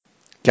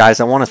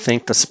Guys, I want to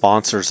thank the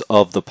sponsors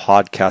of the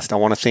podcast. I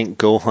want to thank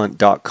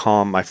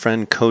GoHunt.com, my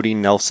friend Cody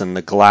Nelson,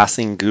 the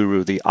glassing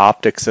guru, the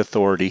optics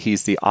authority.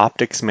 He's the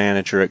optics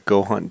manager at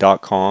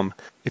GoHunt.com.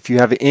 If you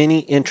have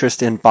any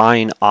interest in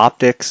buying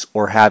optics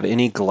or have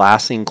any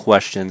glassing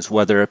questions,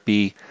 whether it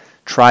be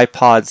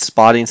tripods,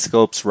 spotting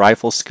scopes,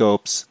 rifle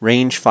scopes,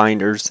 range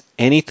finders,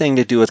 anything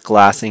to do with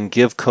glassing,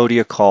 give Cody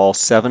a call,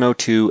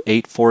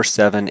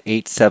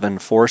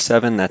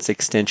 702-847-8747. That's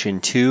extension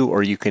 2,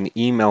 or you can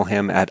email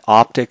him at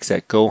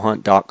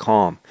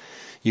optics@gohunt.com.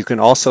 You can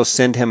also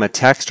send him a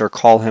text or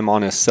call him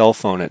on his cell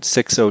phone at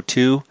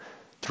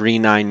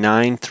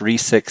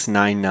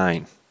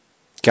 602-399-3699.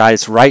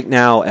 Guys, right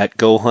now at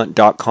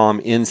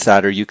GoHunt.com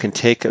Insider, you can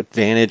take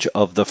advantage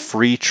of the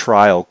free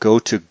trial. Go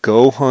to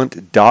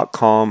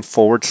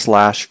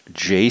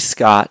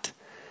GoHunt.com/JScott.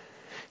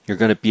 You're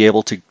going to be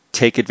able to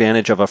take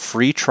advantage of a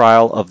free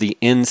trial of the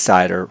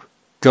Insider.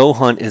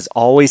 GoHunt is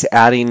always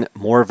adding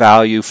more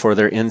value for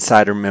their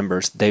Insider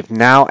members. They've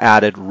now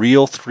added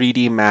real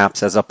 3D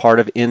maps as a part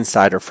of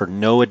Insider for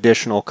no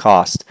additional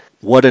cost.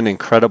 What an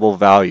incredible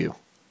value.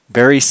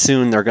 Very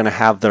soon they're going to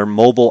have their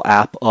mobile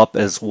app up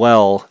as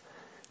well.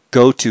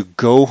 Go to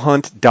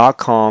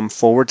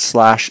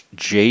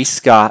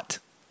GoHunt.com/JScott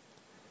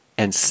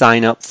and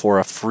sign up for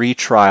a free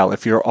trial.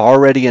 If you're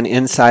already an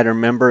Insider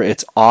member,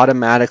 it's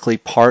automatically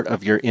part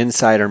of your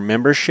Insider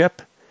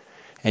membership,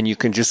 and you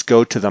can just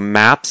go to the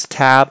Maps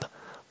tab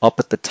up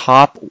at the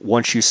top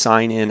once you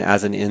sign in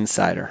as an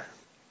Insider.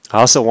 I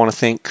also want to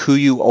thank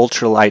KUIU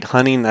Ultralight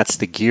Hunting. That's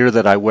the gear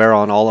that I wear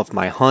on all of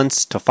my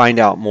hunts. To find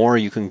out more,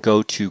 you can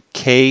go to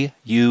KUIU.com,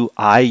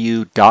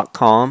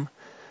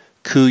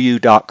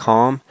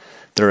 KUIU.com.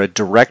 They're a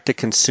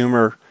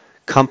direct-to-consumer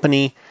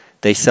company.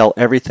 They sell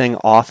everything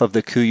off of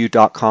the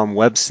KUIU.com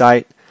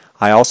website.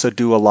 I also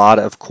do a lot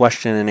of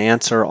question and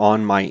answer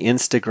on my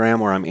Instagram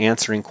where I'm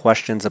answering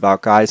questions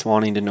about guys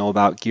wanting to know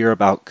about gear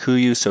about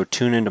KUIU, so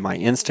tune into my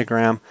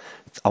Instagram.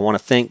 I want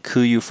to thank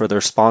KUIU for their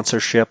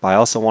sponsorship. I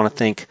also want to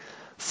thank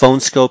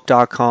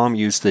Phoneskope.com.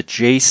 Use the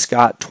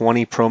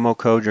JScott20 promo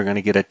code. You're going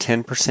to get a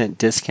 10%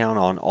 discount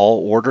on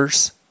all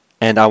orders.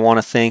 And I want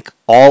to thank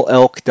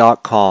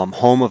allelk.com,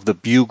 home of the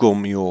Bugle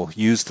Mule.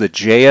 Use the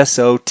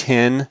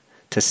JSO10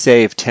 to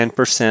save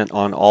 10%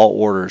 on all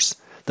orders.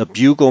 The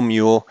Bugle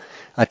Mule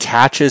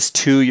attaches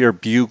to your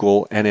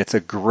bugle, and it's a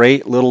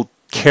great little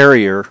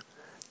carrier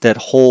that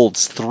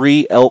holds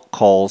 3 elk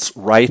calls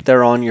right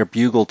there on your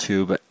bugle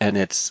tube, and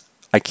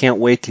I can't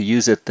wait to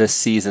use it this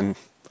season.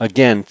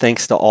 Again,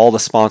 thanks to all the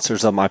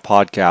sponsors of my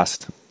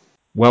podcast.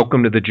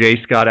 Welcome to the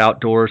J. Scott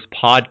Outdoors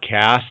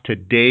podcast.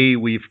 Today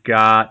we've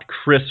got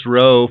Chris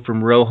Rowe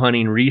from Rowe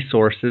Hunting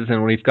Resources,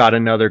 and we've got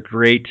another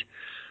great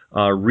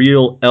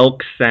Real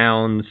Elk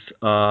Sounds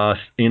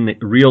in the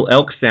Real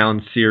Elk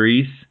Sounds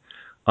series.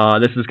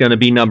 This is going to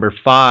be number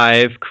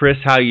 5. Chris,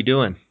 how you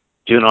doing?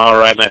 Doing all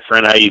right, my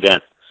friend. How you been?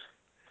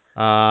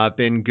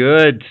 Been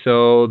good.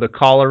 So the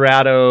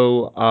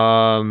Colorado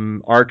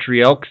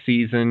archery elk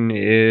season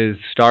is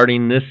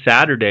starting this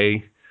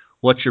Saturday.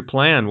 What's your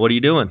plan? What are you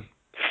doing?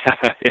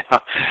 Yeah.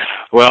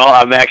 Well,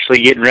 I'm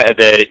actually getting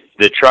ready.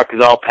 The truck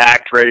is all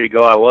packed, ready to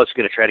go. I was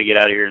going to try to get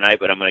out of here tonight,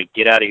 but I'm going to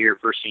get out of here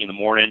first thing in the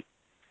morning.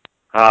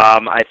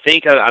 I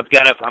think I'm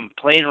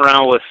playing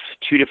around with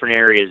 2 different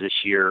areas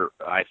this year.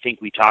 I think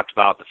we talked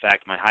about the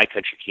fact my high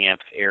country camp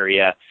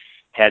area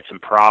had some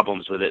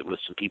problems with it, with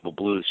some people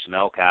blew some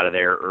elk out of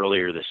there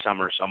earlier this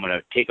summer. So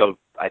I think I'm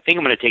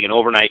going to take an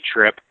overnight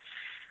trip,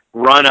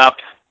 run up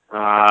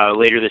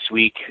later this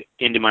week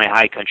into my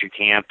high country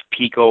camp,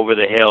 peek over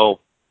the hill,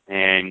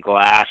 and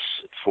glass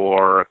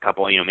for a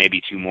couple,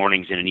 maybe 2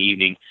 mornings and an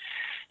evening.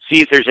 See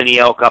if there's any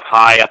elk up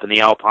high up in the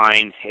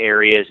alpine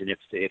areas, and if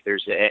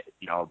there's a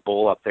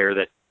bull up there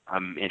that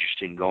I'm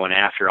interested in going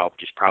after, I'll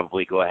just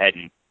probably go ahead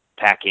and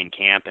pack in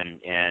camp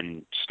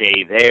and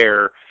stay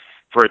there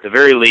for, at the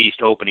very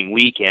least, opening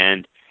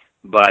weekend.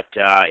 But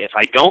if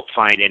I don't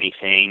find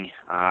anything,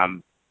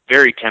 I'm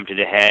very tempted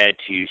to head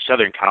to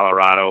southern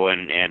Colorado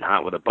and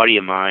hunt with a buddy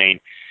of mine.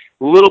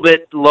 A little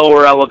bit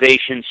lower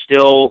elevation,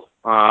 still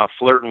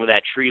flirting with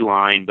that tree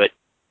line, but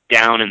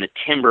down in the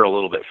timber a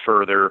little bit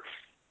further.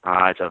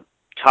 It's a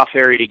tough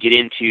area to get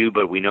into,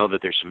 but we know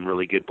that there's some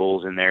really good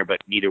bulls in there,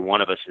 but neither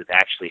one of us has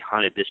actually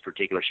hunted this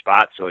particular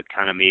spot, so it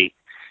kind of may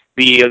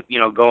be,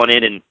 going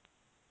in and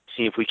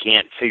see if we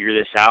can't figure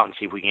this out and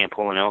see if we can't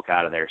pull an elk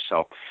out of there.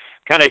 So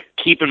kind of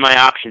keeping my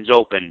options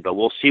open, but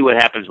we'll see what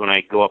happens when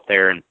I go up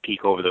there and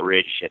peek over the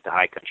ridge at the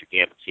high country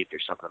camp and see if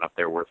there's something up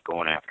there worth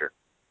going after.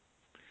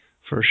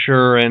 For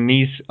sure. And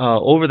these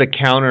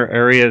over-the-counter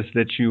areas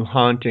that you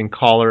hunt in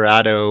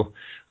Colorado,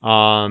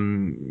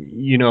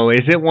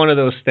 is it one of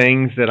those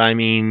things that,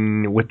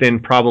 within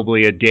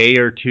probably a day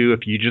or two,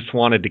 if you just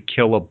wanted to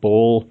kill a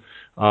bull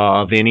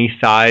of any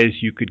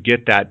size, you could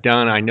get that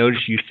done? I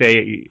noticed you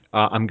say,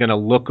 I'm going to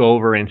look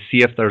over and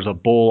see if there's a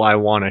bull I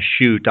want to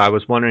shoot. I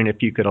was wondering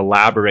if you could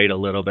elaborate a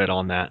little bit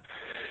on that.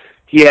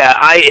 Yeah,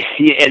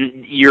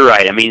 and you're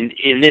right.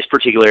 In this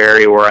particular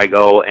area where I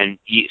go, and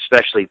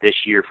especially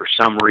this year, for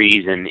some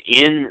reason,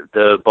 in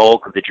the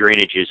bulk of the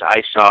drainages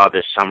I saw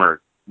this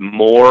summer,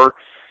 more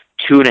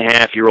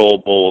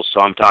 2.5-year-old bulls.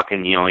 So I'm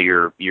talking,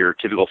 your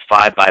typical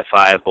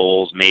 5x5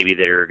 bulls, maybe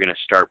that are going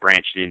to start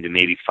branching into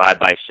maybe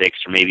 5x6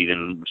 or maybe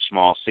even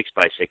small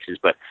 6x6s,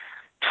 but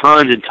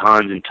tons and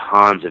tons and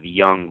tons of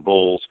young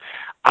bulls.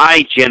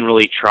 I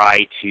generally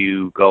try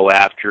to go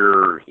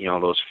after,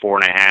 those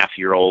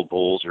 4.5-year-old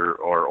bulls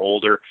or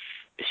older,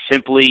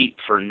 simply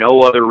for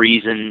no other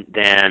reason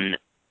than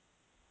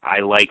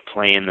I like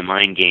playing the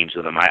mind games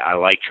with them. I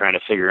like trying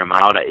to figure them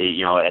out.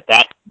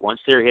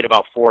 Once they're hit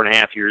about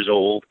 4.5 years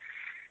old,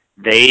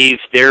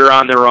 they're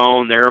on their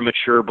own. They're a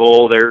mature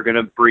bull. They're going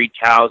to breed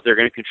cows. They're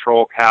going to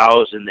control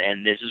cows,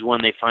 and this is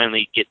when they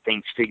finally get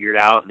things figured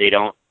out. And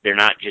they're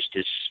not just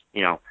as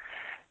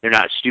they're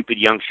not stupid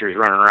youngsters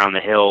running around the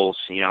hills,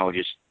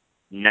 just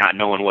not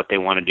knowing what they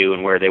want to do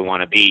and where they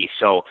want to be.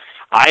 So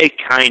I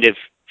kind of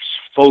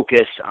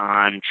focus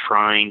on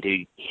trying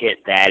to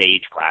hit that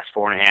age class,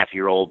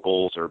 4.5-year-old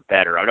bulls or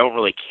better. I don't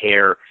really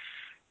care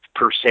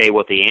per se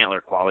what the antler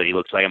quality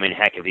looks like. I mean,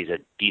 heck, if he's a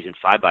decent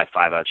 5x5,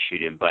 I'd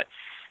shoot him. But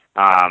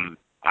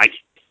I,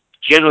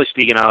 generally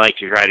speaking, I like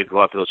to try to go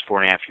up to those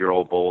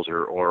 4.5-year-old bulls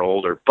or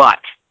older. But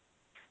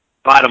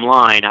bottom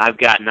line, I've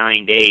got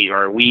 9 days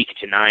or a week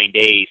to 9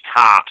 days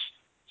tops,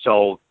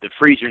 so the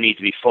freezer needs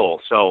to be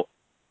full. So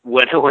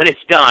when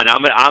it's done,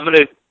 I'm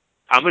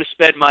gonna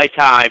spend my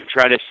time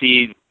trying to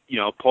see,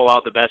 pull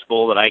out the best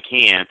bull that I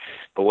can.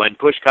 But when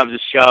push comes to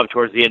shove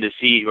towards the end of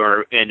the season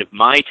or end of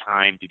my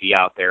time to be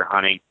out there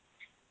hunting,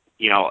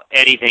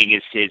 anything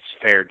is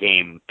fair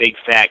game. Big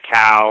fat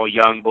cow,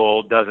 young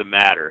bull, doesn't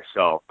matter.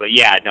 So, but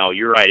yeah, no,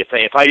 you're right.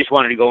 If I just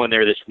wanted to go in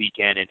there this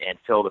weekend and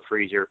fill the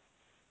freezer,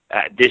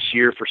 this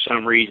year for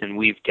some reason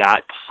we've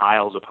got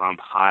piles upon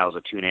piles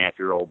of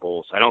 2.5-year-old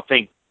bulls. I don't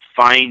think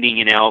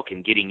finding an elk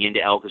and getting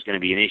into elk is going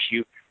to be an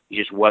issue.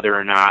 It's just whether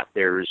or not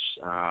there's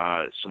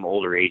some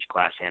older age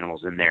class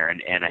animals in there.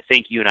 And I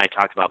think you and I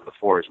talked about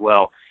before as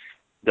well.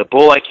 The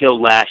bull I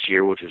killed last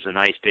year, which was a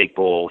nice big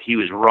bull, he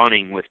was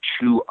running with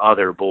 2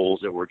 other bulls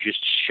that were just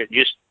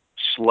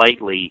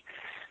slightly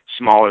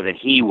smaller than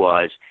he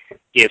was.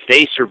 If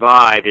they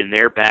survived and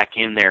they're back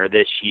in there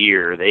this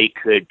year, they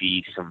could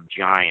be some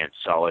giants.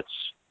 So it's,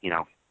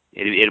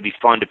 it'll be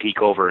fun to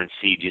peek over and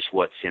see just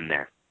what's in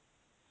there.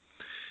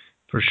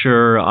 For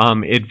sure.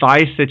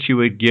 Advice that you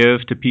would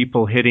give to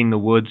people hitting the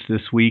woods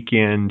this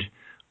weekend,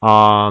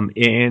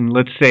 and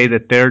let's say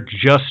that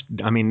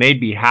they'd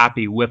be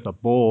happy with a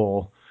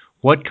bull.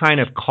 What kind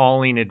of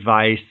calling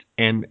advice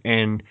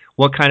and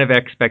what kind of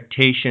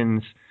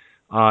expectations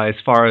as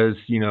far as,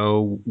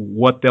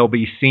 what they'll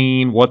be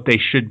seeing, what they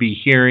should be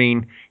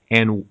hearing,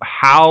 and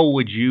how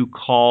would you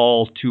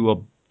call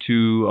to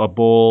a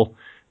bull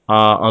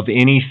of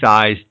any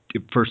size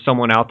for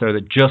someone out there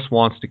that just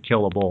wants to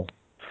kill a bull?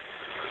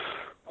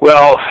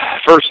 Well,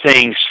 first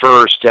things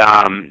first,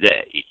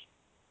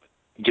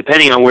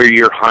 depending on where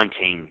you're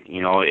hunting,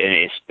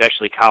 and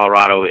especially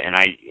Colorado, and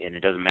it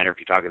doesn't matter if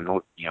you're talking,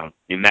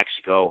 New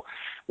Mexico,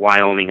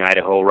 Wyoming,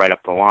 Idaho, right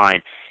up the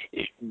line,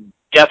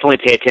 definitely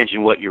pay attention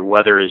to what your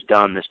weather has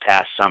done this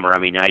past summer. I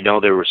mean, I know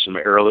there were some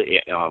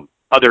early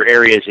other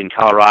areas in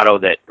Colorado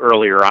that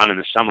earlier on in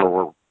the summer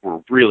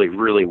were really,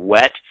 really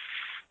wet.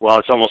 Well,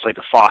 it's almost like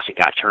the faucet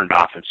got turned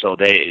off, and so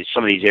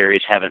some of these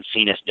areas haven't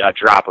seen a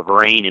drop of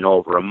rain in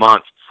over a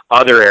month.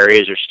 Other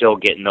areas are still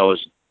getting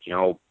those,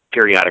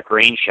 periodic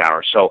rain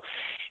showers. So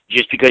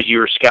just because you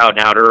were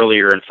scouting out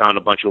earlier and found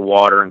a bunch of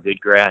water and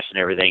good grass and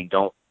everything,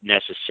 don't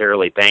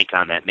necessarily bank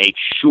on that. Make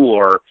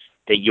sure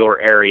that your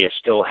area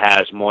still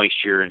has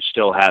moisture and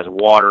still has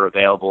water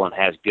available and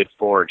has good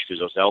forage, because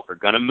those elk are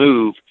going to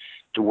move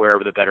to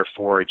wherever the better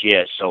forage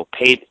is. So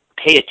pay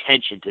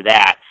attention to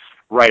that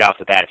right off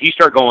the bat. If you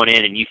start going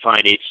in and you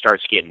find it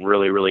starts getting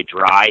really, really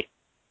dry,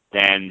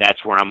 then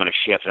that's where I'm going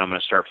to shift and I'm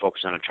going to start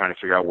focusing on trying to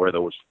figure out where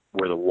the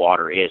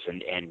water is.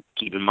 And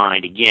keep in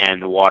mind, again,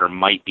 the water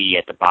might be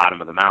at the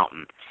bottom of the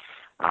mountain,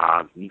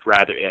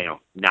 rather,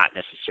 not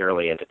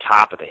necessarily at the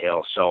top of the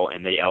hill. So,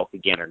 and the elk,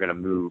 again, are going to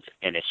move,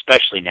 and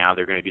especially now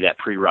they're going to do that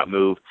pre-rut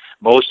move.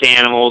 Most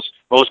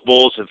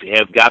bulls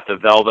have got the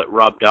velvet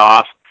rubbed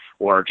off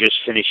or just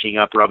finishing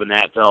up rubbing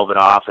that velvet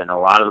off, and a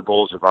lot of the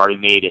bulls have already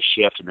made a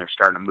shift and they're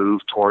starting to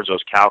move towards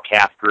those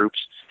cow-calf groups.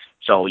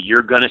 So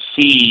you're going to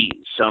see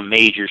some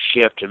major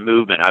shift and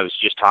movement. I was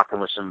just talking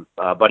with some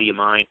buddy of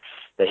mine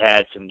that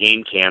had some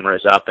game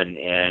cameras up,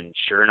 and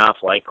sure enough,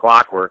 like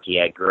clockwork, he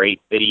had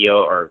great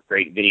video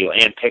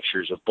and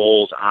pictures of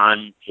bulls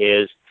on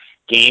his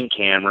game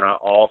camera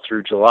all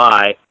through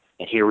July.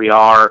 And here we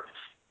are,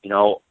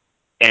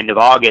 end of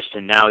August,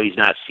 and now he's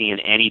not seeing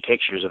any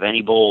pictures of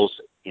any bulls,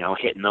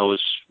 hitting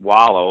those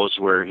wallows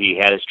where he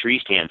had his tree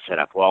stand set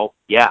up. Well,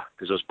 yeah,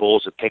 because those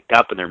bulls have picked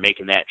up and they're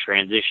making that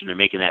transition. They're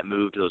making that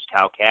move to those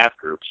cow-calf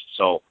groups.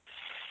 So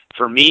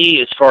for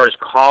me, as far as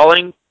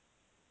calling,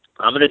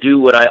 I'm going to do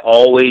what I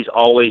always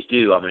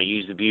do. I'm going to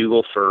use the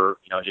bugle for,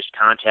 just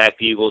contact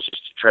bugles,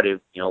 just to try to,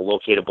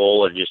 locate a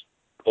bull and just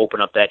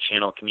open up that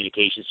channel of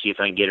communication, see if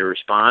I can get a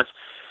response.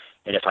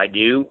 And if I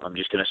do, I'm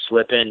just going to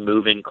slip in,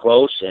 move in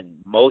close,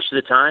 and most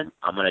of the time,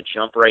 I'm going to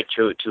jump right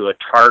to a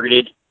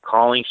targeted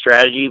calling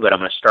strategy, but I'm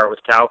going to start with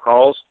cow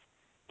calls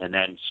and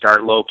then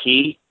start low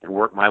key and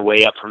work my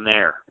way up from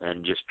there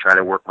and just try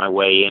to work my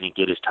way in and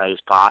get as tight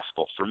as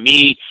possible. For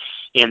me,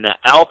 in the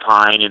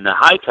alpine, in the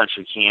high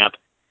country camp,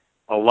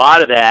 a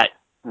lot of that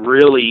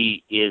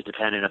really is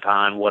dependent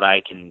upon what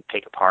I can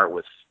pick apart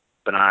with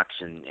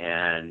binocs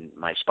and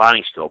my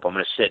spotting scope. I'm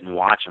going to sit and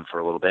watch them for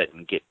a little bit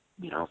and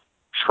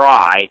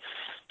try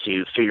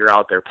to figure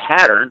out their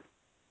pattern.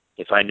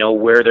 If I know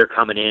where they're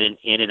coming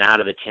in and out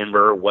of the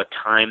timber, what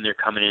time they're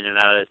coming in and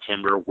out of the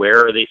timber,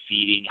 where are they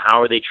feeding,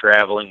 how are they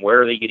traveling,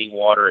 where are they getting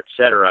water,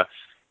 etc.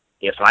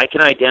 If I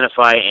can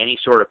identify any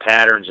sort of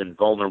patterns and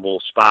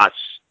vulnerable spots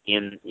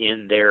in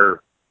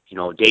their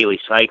daily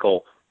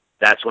cycle,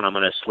 that's when I'm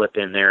going to slip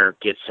in there,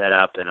 get set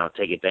up, and I'll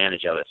take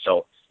advantage of it.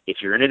 So if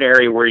you're in an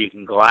area where you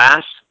can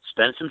glass,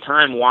 spend some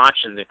time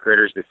watching the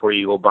critters before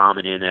you go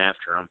bombing in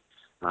after them.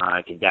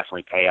 It can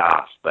definitely pay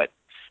off. But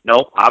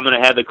no, I'm going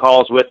to have the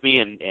calls with me,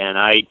 and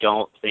I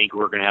don't think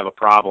we're going to have a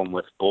problem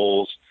with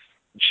bulls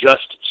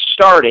just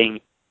starting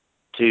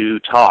to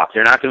talk.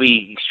 They're not going to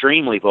be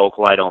extremely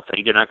vocal, I don't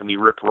think. They're not going to be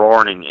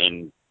rip-roaring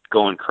and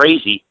going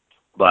crazy,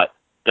 but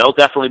they'll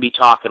definitely be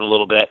talking a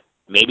little bit,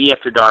 maybe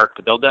after dark,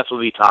 but they'll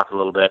definitely be talking a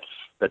little bit,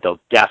 but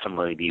they'll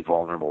definitely be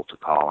vulnerable to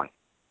calling.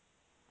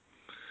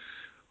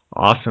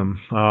 Awesome.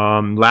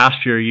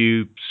 Last year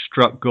you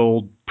struck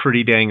gold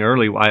pretty dang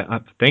early. I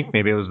think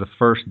maybe it was the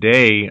first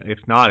day. If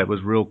not, it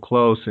was real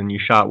close, and you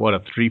shot, a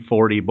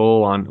 340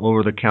 bull on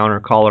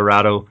over-the-counter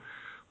Colorado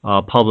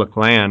public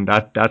land.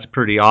 That's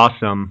pretty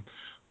awesome.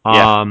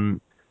 Yeah.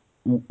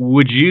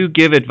 Would you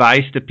give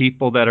advice to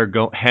people that are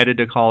headed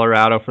to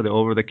Colorado for the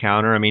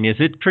over-the-counter? I mean, is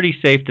it pretty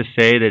safe to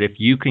say that if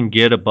you can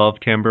get above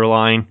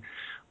timberline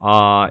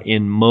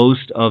in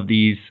most of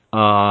these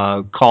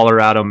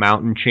Colorado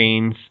mountain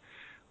chains,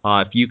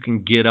 if you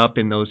can get up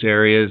in those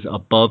areas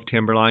above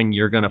timberline,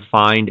 you're going to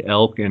find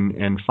elk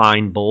and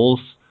find bulls,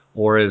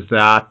 or is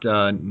that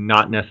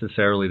not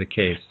necessarily the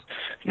case?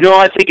 No,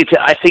 I think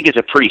it's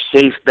a pretty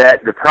safe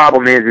bet. The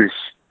problem is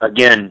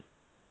again,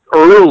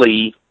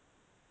 early,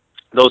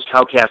 those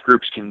cow-calf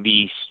groups can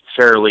be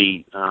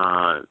fairly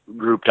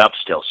grouped up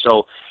still.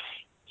 So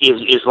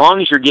as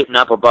long as you're getting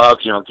up above,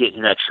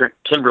 getting that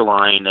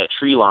timberline, that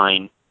tree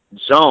line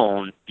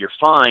zone, you're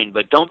fine,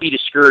 but don't be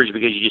discouraged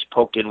because you just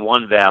poked in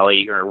one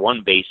valley or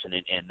one basin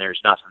and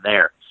there's nothing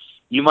there.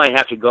 You might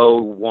have to go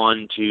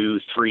 1, 2,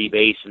 3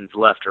 basins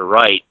left or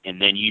right,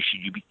 and then you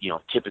should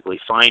typically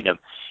find them.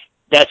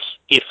 That's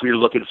if you're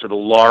looking for the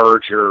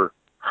larger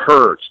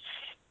herds.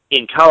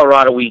 In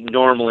Colorado, we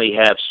normally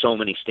have so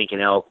many stinking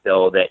elk,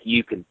 though, that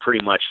you can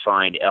pretty much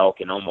find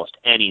elk in almost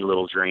any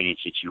little drainage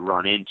that you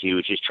run into.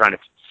 It's just trying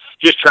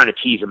to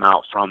tease them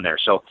out from there.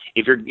 So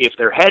if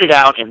they're headed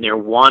out and they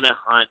want to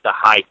hunt the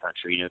high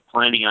country,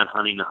 planning on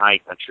hunting the high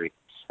country,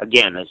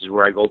 again, this is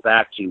where I go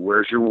back to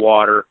where's your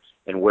water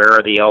and where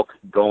are the elk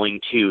going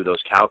to.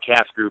 Those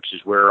cow-calf groups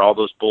is where all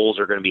those bulls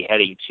are going to be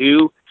heading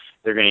to.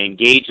 They're going to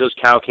engage those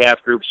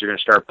cow-calf groups. They're going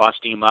to start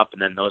busting them up,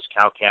 and then those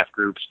cow-calf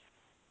groups,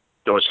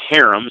 those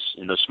harems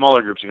and those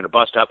smaller groups are going to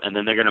bust up, and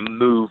then they're going to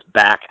move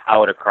back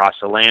out across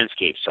the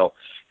landscape. So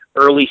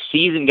early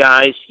season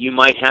guys, you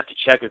might have to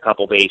check a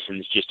couple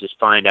basins just to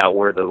find out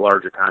where the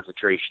larger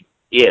concentration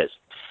is.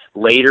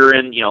 Later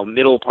in,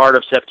 middle part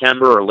of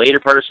September or later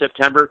part of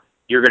September,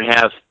 you're going to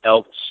have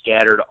elk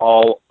scattered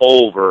all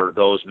over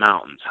those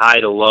mountains, high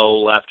to low,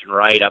 left and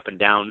right, up and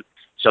down.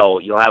 So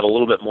you'll have a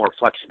little bit more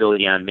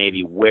flexibility on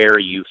maybe where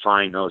you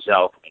find those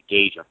elk and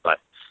engage them. But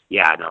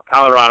yeah, no,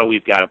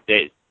 Colorado's got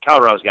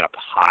a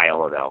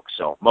pile of elk.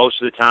 So most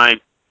of the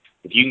time,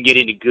 if you can get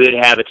into good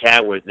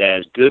habitat where that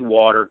has good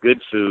water, good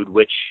food,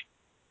 which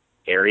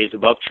areas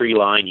above tree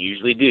line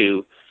usually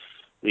do,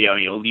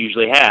 you'll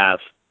usually have,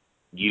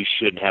 you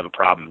shouldn't have a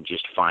problem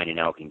just finding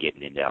elk and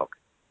getting into elk.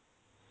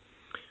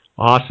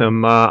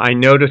 Awesome. I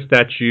noticed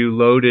that you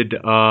loaded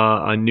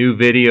a new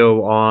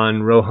video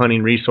on Rowe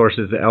Hunting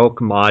Resources elk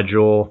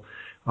module,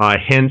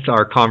 hence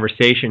our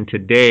conversation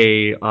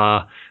today.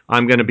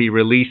 I'm going to be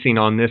releasing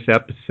on this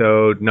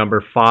episode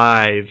number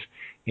 5,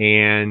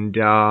 and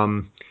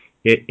I'd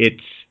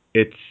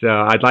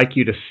like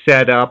you to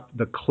set up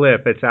the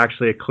clip. It's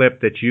actually a clip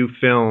that you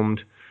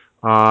filmed,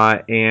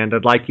 and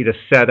I'd like you to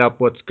set up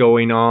what's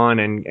going on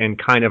and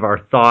kind of our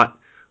thought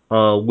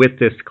with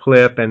this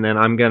clip, and then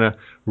I'm going to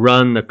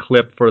run the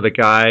clip for the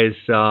guys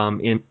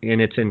in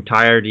its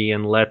entirety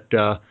and let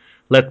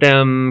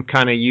them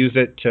kind of use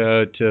it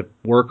to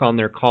work on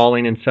their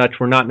calling and such.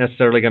 We're not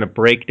necessarily going to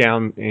break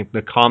down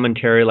the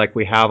commentary like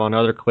we have on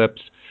other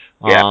clips,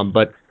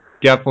 but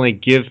definitely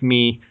give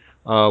me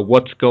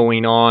what's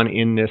going on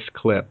in this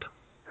clip.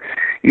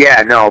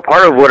 Yeah, no,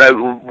 part of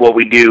what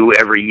we do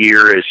every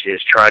year is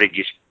try to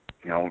just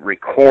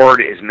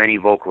record as many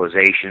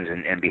vocalizations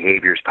and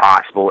behaviors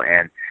possible.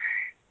 And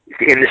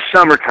in the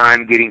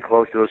summertime, getting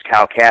close to those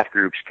cow-calf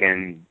groups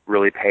can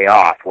really pay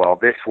off. Well,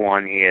 this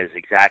one is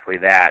exactly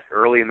that.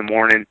 Early in the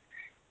morning,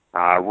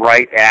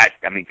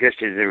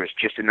 just as there was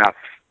just enough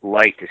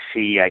light to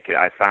see,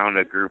 I found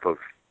a group of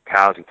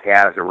cows and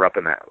calves that were up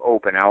in the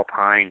open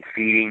alpine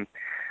feeding.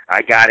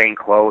 I got in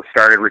close,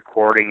 started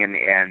recording,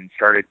 and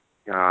started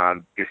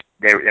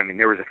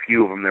there was a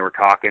few of them that were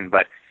talking,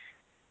 but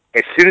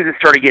as soon as it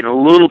started getting a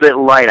little bit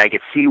light, I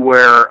could see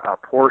where a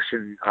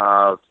portion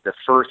of the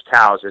first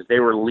cows, as they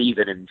were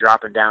leaving and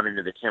dropping down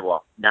into the timber,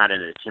 well, not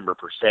into the timber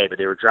per se, but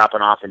they were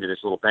dropping off into this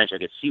little bench. I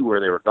could see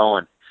where they were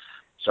going.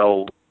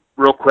 So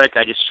real quick,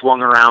 I just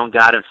swung around,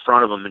 got in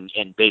front of them,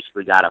 and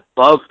basically got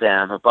above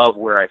them, above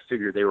where I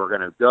figured they were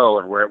going to go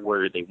and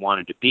where they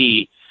wanted to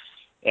be.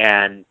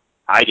 And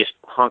I just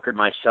hunkered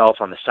myself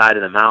on the side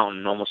of the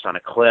mountain, almost on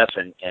a cliff,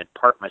 and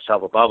parked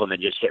myself above them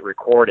and just hit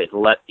record and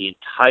let the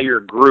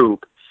entire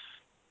group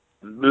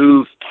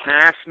move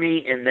past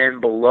me and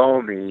then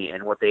below me.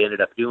 And what they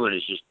ended up doing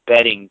is just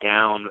bedding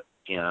down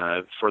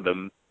for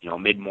the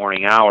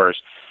mid-morning hours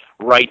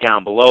right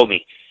down below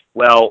me.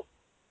 Well,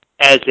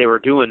 as they were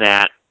doing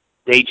that,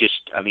 the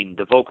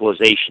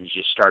vocalizations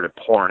just started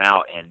pouring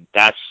out, and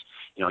that's,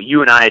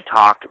 you and I had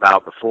talked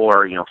about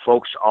before,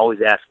 folks always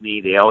ask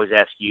me, they always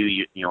ask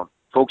you,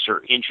 folks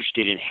are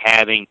interested in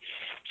having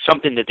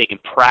something that they can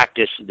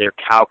practice their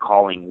cow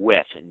calling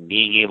with, and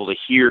being able to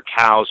hear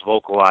cows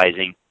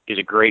vocalizing is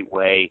a great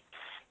way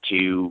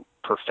to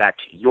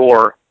perfect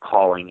your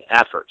calling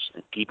efforts.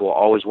 And people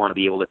always want to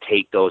be able to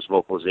take those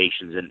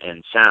vocalizations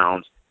and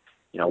sounds,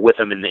 with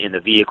them in the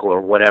vehicle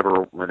or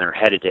whatever when they're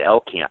headed to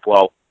elk camp.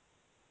 Well,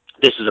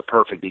 this is a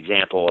perfect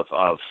example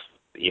of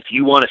if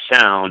you want to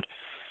sound,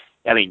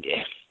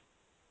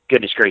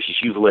 goodness gracious,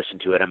 you've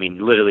listened to it.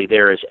 Literally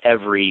there is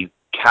every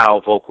cow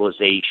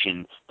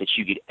vocalization that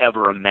you could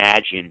ever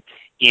imagine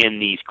in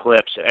these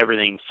clips,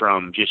 everything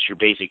from just your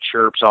basic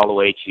chirps all the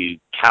way to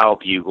cow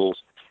bugles.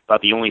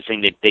 But the only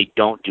thing that they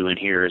don't do in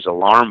here is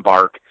alarm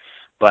bark.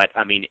 But,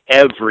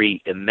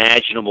 every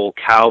imaginable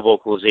cow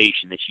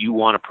vocalization that you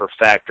want to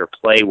perfect or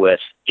play with,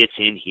 it's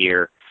in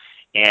here.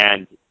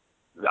 And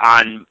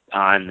on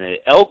the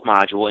elk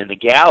module in the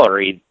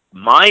gallery,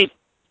 my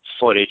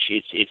footage,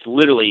 it's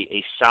literally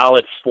a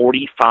solid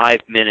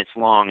 45 minutes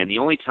long. And the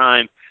only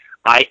time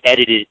I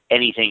edited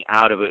anything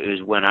out of it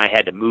is when I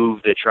had to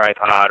move the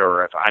tripod,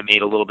 or if I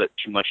made a little bit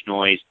too much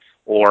noise,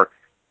 or,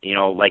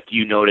 like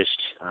you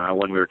noticed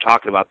when we were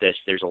talking about this,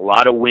 there's a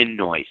lot of wind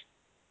noise.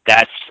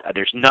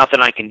 There's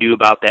nothing I can do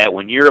about that.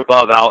 When you're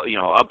above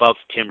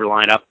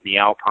timberline, up in the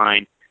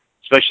alpine,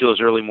 especially those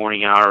early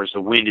morning hours,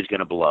 the wind is going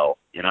to blow.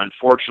 And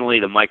unfortunately,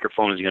 the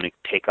microphone is going to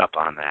pick up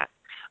on that.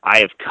 I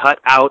have cut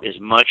out as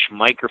much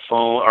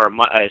microphone or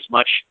as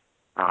much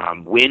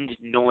wind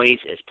noise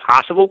as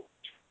possible,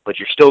 but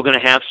you're still going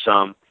to have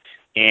some.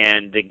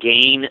 And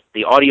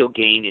the audio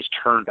gain is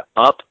turned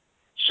up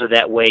so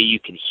that way you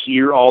can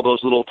hear all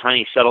those little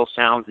tiny subtle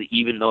sounds, that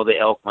even though the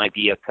elk might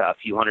be a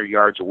few hundred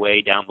yards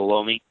away down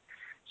below me.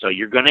 So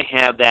you're going to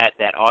have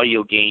that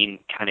audio gain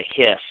kind of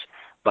hiss,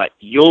 but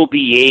you'll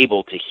be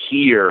able to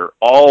hear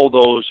all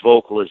those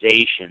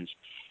vocalizations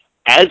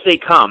as they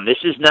come.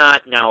 This is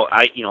not, now,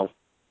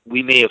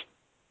 we may have,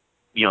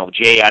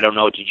 Jay, I don't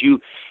know, did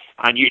you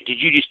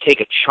just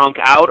take a chunk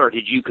out, or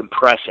did you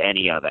compress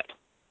any of it?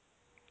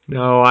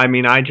 No,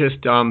 I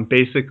just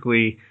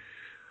basically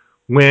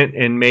went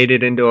and made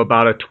it into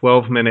about a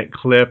 12-minute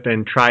clip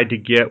and tried to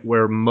get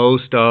where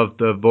most of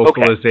the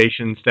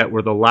vocalizations that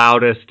were the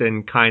loudest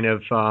and kind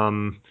of,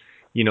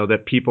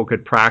 that people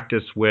could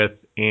practice with,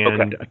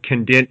 and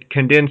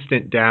condensed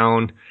it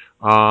down.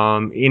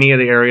 Any of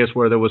the areas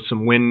where there was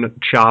some wind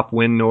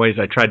noise,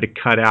 I tried to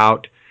cut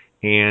out.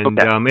 And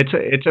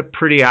it's a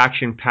pretty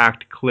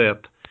action-packed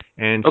clip.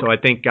 And so I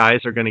think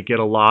guys are going to get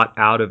a lot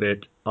out of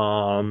it.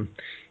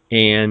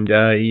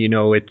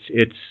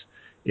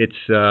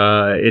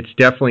 It's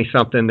definitely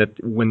something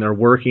that when they're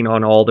working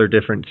on all their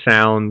different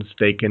sounds,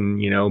 they can,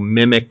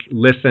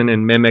 listen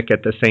and mimic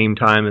at the same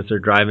time as they're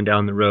driving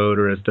down the road,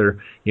 or as they're,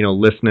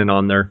 listening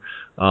on their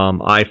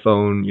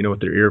iPhone, with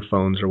their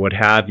earphones or what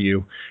have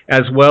you,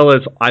 as well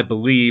as, I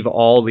believe,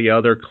 all the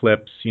other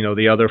clips,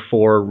 the other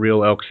 4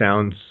 Real Elk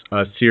Sounds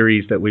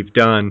series that we've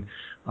done.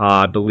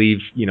 I believe,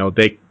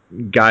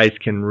 guys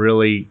can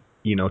really,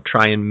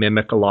 try and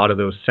mimic a lot of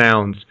those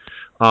sounds.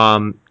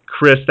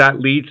 Chris, that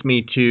leads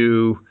me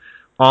to,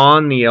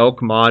 on the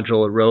elk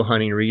module at Rowe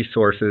Hunting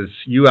Resources,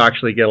 you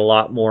actually get a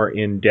lot more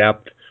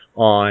in-depth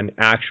on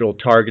actual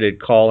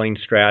targeted calling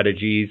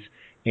strategies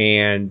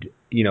and,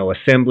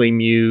 assembly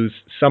mews,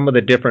 some of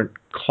the different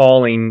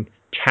calling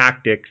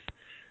tactics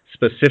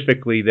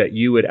specifically that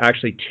you would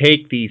actually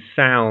take these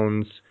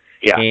sounds.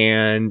 Yeah.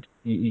 And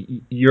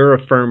you're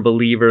a firm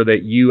believer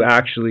that you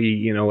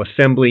actually,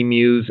 assembly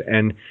mews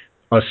and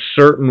a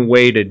certain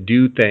way to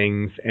do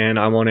things, and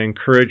I want to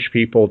encourage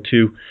people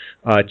to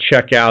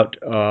check out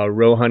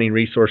Rowe Hunting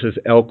Resources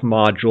Elk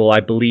Module.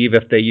 I believe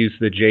if they use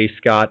the J.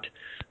 Scott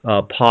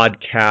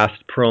podcast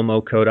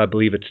promo code, I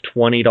believe it's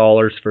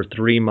 $20 for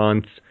 3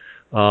 months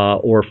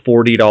or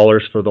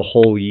 $40 for the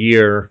whole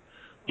year.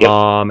 Yep.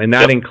 And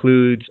that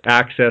includes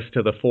access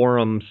to the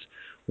forums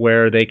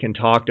where they can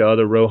talk to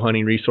other Rowe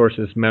Hunting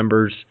Resources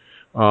members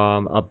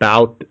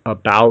about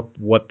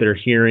what they're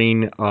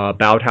hearing,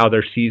 about how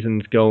their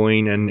season's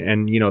going,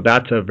 and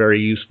that's a very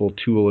useful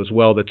tool as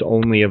well that's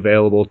only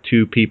available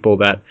to people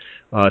that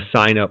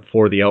sign up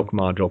for the elk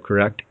module,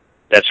 correct?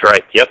 That's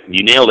right. Yep,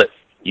 you nailed it.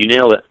 You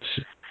nailed it.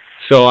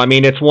 So, I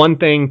mean, it's one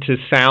thing to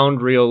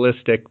sound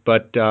realistic,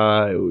 but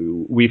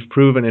we've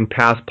proven in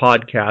past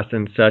podcasts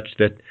and such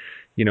that,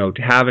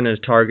 having a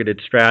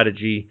targeted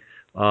strategy,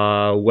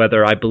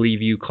 whether I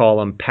believe you call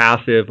them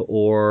passive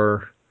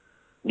or...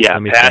 Yeah,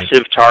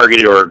 passive,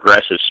 targeted, or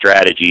aggressive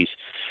strategies.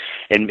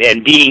 And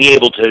being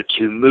able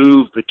to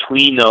move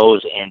between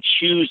those and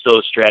choose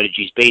those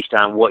strategies based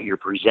on what you're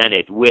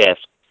presented with,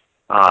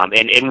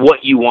 and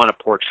what you want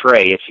to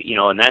portray.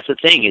 And that's the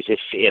thing is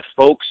if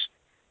folks,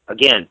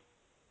 again,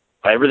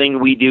 everything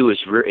we do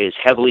is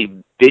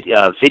heavily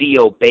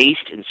video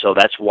based, and so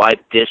that's why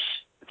this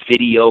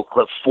video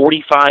clip,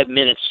 45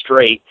 minutes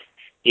straight,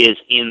 is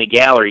in the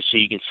gallery, so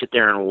you can sit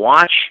there and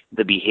watch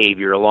the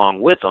behavior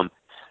along with them.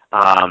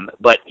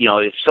 But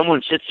if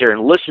someone sits there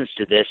and listens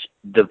to this,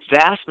 the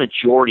vast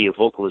majority of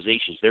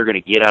vocalizations they're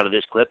going to get out of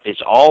this clip is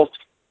all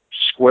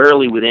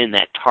squarely within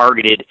that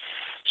targeted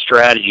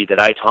strategy that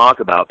I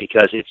talk about,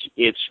 because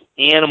it's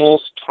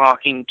animals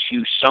talking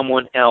to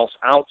someone else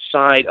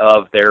outside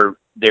of their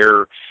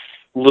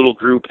little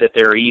group that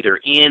they're either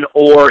in,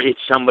 or it's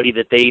somebody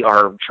that they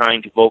are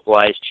trying to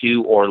vocalize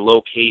to or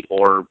locate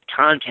or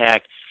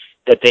contact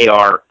that's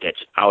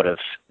out of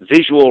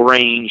visual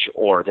range,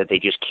 or that they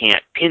just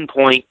can't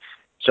pinpoint.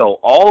 So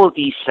all of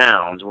these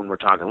sounds, when we're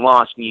talking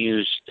lost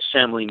mews,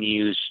 assembly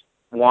mews,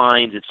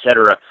 whines,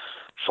 etc.,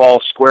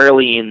 fall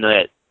squarely in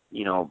the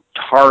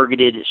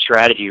targeted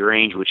strategy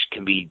range, which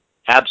can be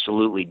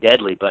absolutely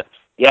deadly. But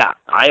yeah,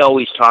 I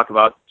always talk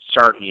about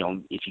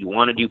if you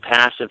want to do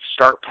passive,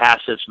 start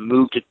passives,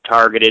 move to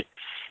targeted,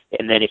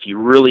 and then if you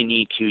really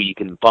need to, you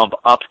can bump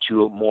up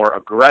to a more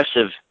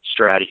aggressive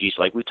strategies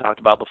like we talked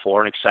about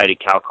before, and excited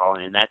cow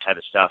calling and that type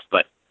of stuff.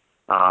 But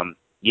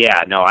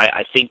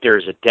I think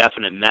there's a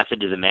definite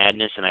method to the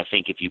madness, and I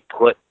think if you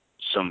put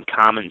some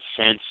common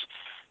sense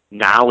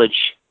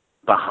knowledge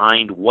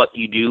behind what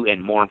you do,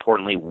 and more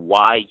importantly,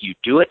 why you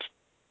do it,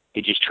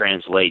 it just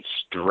translates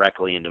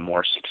directly into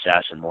more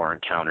success and more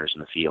encounters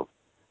in the field.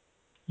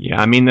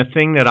 Yeah, I mean, the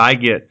thing that I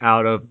get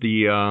out of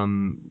the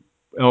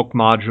elk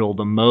module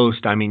the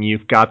most, I mean,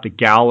 you've got the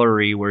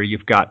gallery where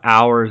you've got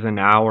hours and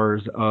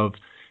hours of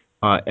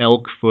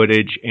elk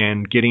footage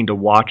and getting to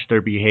watch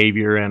their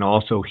behavior and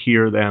also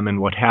hear them and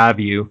what have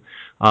you.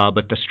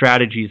 But the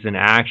strategies in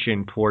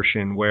action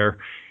portion where,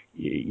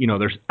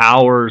 there's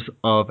hours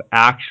of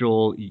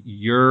actual,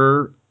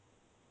 you're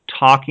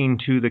talking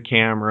to the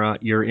camera,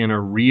 you're in a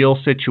real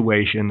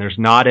situation, there's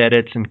not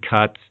edits and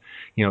cuts.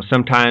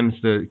 Sometimes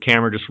the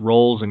camera just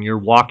rolls and you're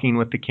walking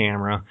with the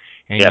camera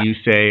and you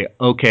say,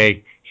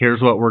 okay, here's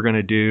what we're going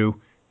to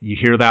do. You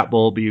hear that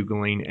bull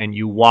bugling and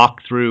you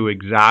walk through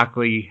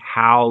exactly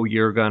how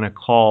you're going to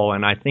call.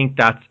 And I think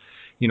that's,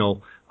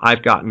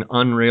 I've gotten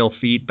unreal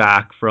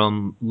feedback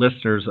from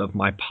listeners of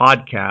my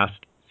podcast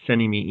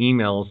sending me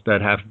emails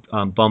that have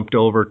bumped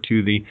over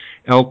to the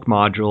elk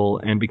module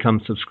and become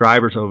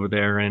subscribers over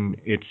there. And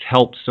it's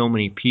helped so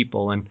many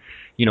people. And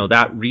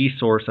that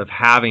resource of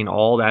having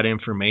all that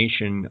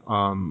information,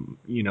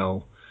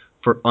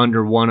 for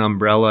under one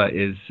umbrella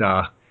is,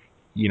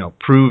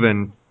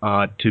 proven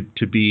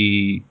to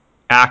be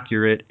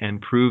accurate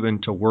and proven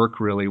to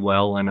work really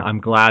well. And I'm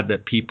glad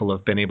that people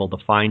have been able to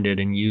find it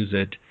and use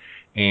it.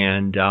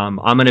 And I'm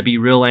going to be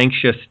real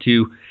anxious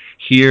to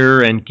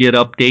hear and get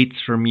updates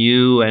from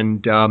you,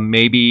 and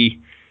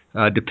maybe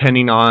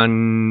depending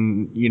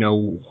on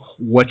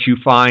what you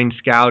find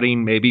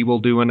scouting, maybe we'll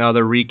do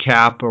another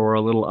recap or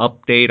a little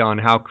update on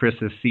how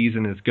Chris's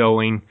season is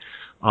going,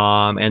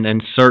 and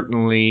then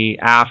certainly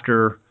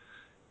after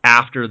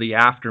the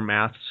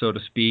aftermath, so to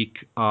speak,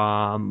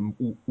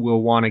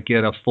 we'll want to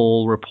get a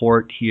full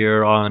report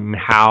here on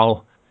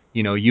how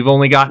you've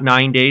only got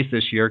 9 days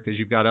this year because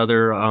you've got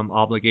other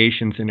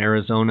obligations in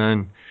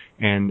Arizona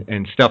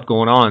and stuff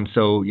going on.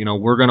 So,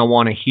 we're going to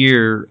want to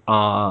hear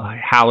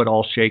how it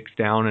all shakes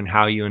down and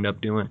how you end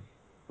up doing.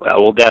 Well,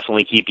 we'll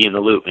definitely keep you in the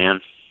loop, man.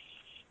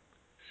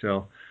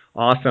 So,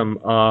 awesome.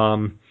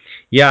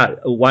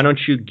 Why don't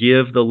you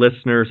give the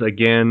listeners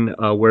again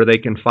where they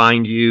can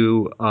find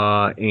you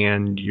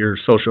and your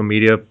social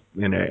media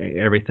and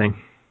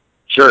everything?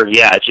 Sure,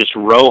 yeah. It's just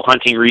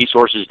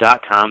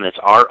roehuntingresources.com. That's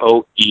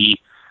ROE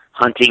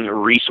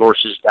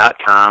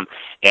huntingresources.com,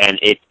 and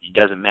it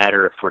doesn't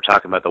matter if we're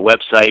talking about the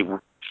website,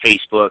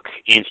 Facebook,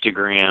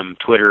 Instagram,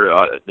 Twitter.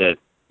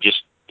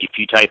 Just if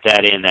you type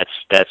that in,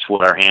 that's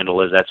what our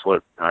handle is. That's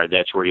where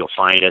you'll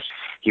find us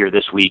here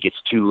this week.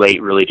 It's too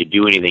late really to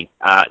do anything.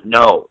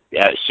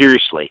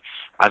 Seriously,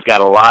 I've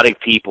got a lot of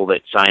people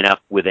that sign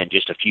up within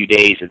just a few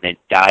days and then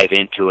dive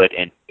into it,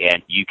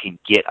 and you can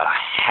get a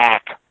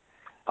heck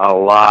of a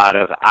lot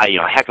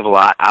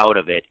out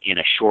of it in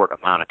a short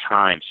amount of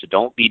time. So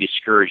don't be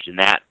discouraged in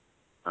that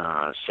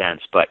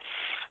sense. But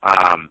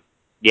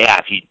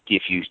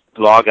if you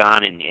log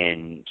on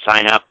and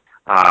sign up,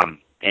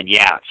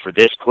 for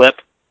this clip,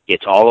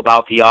 it's all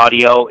about the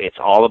audio. It's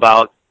all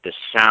about the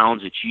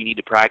sounds that you need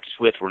to practice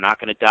with. We're not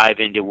going to dive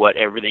into what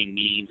everything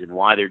means and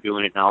why they're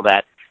doing it and all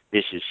that.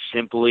 This is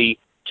simply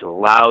to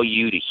allow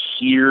you to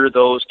hear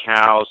those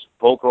cows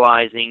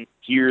vocalizing,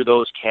 hear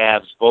those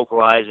calves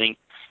vocalizing,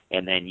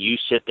 and then you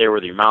sit there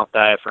with your mouth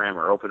diaphragm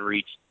or open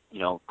reach,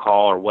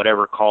 call or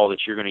whatever call that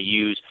you're going to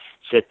use.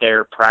 Sit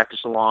there, practice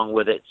along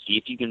with it, see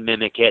if you can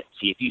mimic it,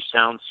 see if you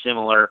sound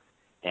similar,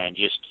 and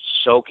just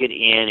soak it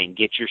in and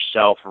get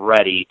yourself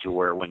ready to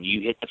where when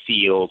you hit the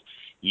field,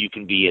 you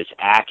can be as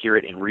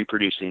accurate in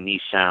reproducing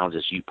these sounds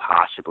as you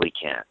possibly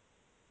can.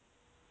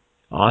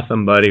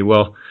 Awesome, buddy.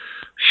 Well,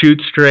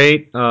 shoot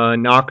straight,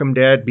 knock 'em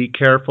dead, be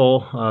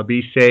careful,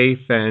 be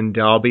safe, and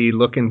I'll be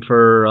looking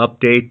for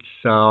updates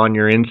on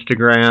your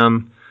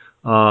Instagram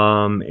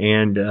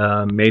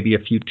and maybe a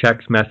few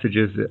text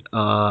messages.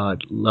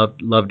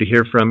 Love to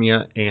hear from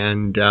you,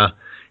 and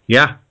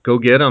yeah, go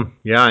get them.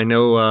 Yeah, I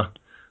know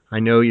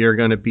you're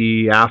going to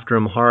be after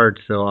them hard,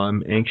 so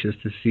I'm anxious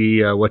to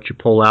see what you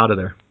pull out of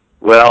there.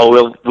 Well,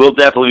 we'll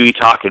definitely be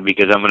talking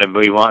because I'm going to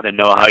be wanting to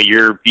know how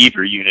your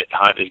beaver unit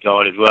hunt is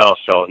going as well.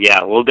 So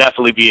yeah, we'll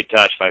definitely be in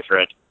touch, my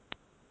friend.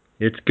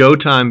 It's go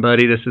time,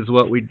 buddy. This is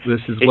what we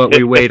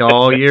wait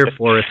all year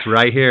for. It's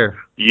right here.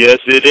 Yes,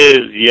 it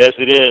is. Yes,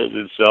 it is.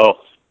 And so,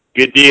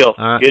 good deal.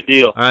 All right. Good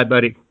deal. All right,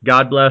 buddy.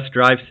 God bless.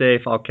 Drive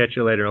safe. I'll catch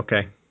you later.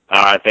 Okay.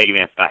 All right. Thank you,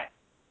 man. Bye.